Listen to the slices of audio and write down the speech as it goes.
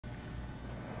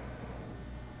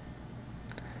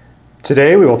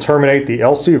Today we will terminate the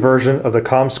LC version of the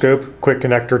CommScope Qwik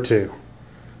Connector 2.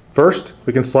 First,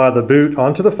 we can slide the boot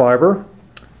onto the fiber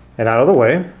and out of the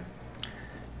way.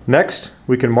 Next,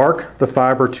 we can mark the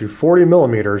fiber to 40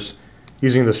 millimeters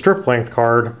using the strip length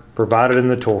card provided in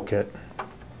the toolkit.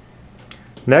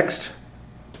 Next,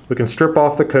 we can strip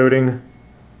off the coating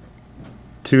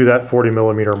to that 40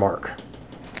 millimeter mark.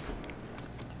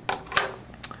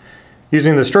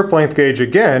 Using the strip length gauge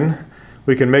again,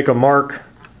 we can make a mark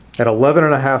at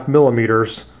 11.5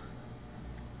 millimeters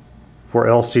for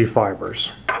LC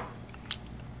fibers.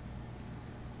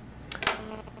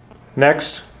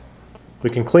 Next, we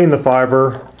can clean the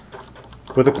fiber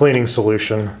with a cleaning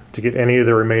solution to get any of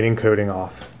the remaining coating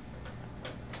off.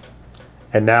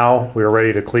 And now we are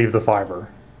ready to cleave the fiber.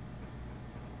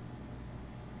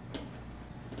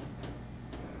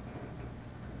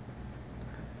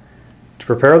 To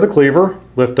prepare the cleaver,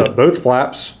 lift up both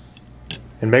flaps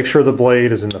and make sure the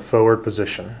blade is in the forward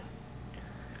position.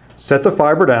 Set the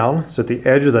fiber down so that the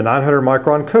edge of the 900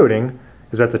 micron coating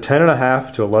is at the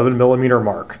 10.5 to 11 millimeter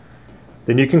mark.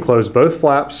 Then you can close both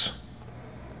flaps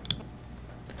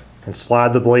and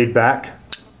slide the blade back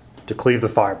to cleave the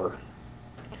fiber.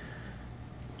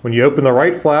 When you open the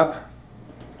right flap,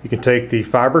 you can take the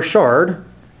fiber shard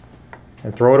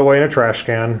and throw it away in a trash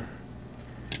can,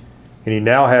 and you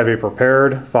now have a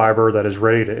prepared fiber that is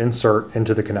ready to insert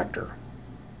into the connector.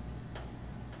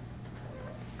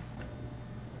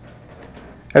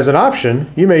 As an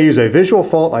option, you may use a visual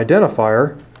fault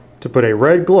identifier to put a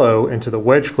red glow into the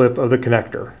wedge clip of the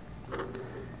connector.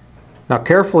 Now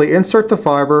carefully insert the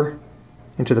fiber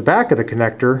into the back of the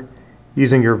connector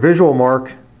using your visual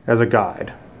mark as a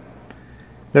guide.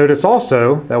 Notice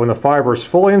also that when the fiber is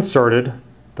fully inserted,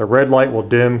 the red light will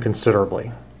dim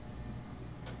considerably.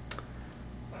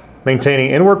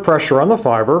 Maintaining inward pressure on the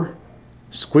fiber,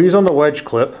 squeeze on the wedge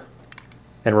clip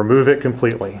and remove it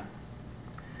completely.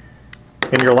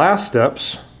 In your last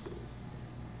steps,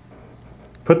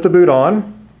 put the boot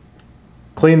on,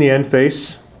 clean the end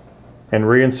face, and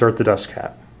reinsert the dust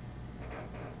cap.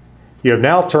 You have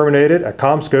now terminated a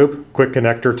CommScope Qwik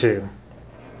Connector 2.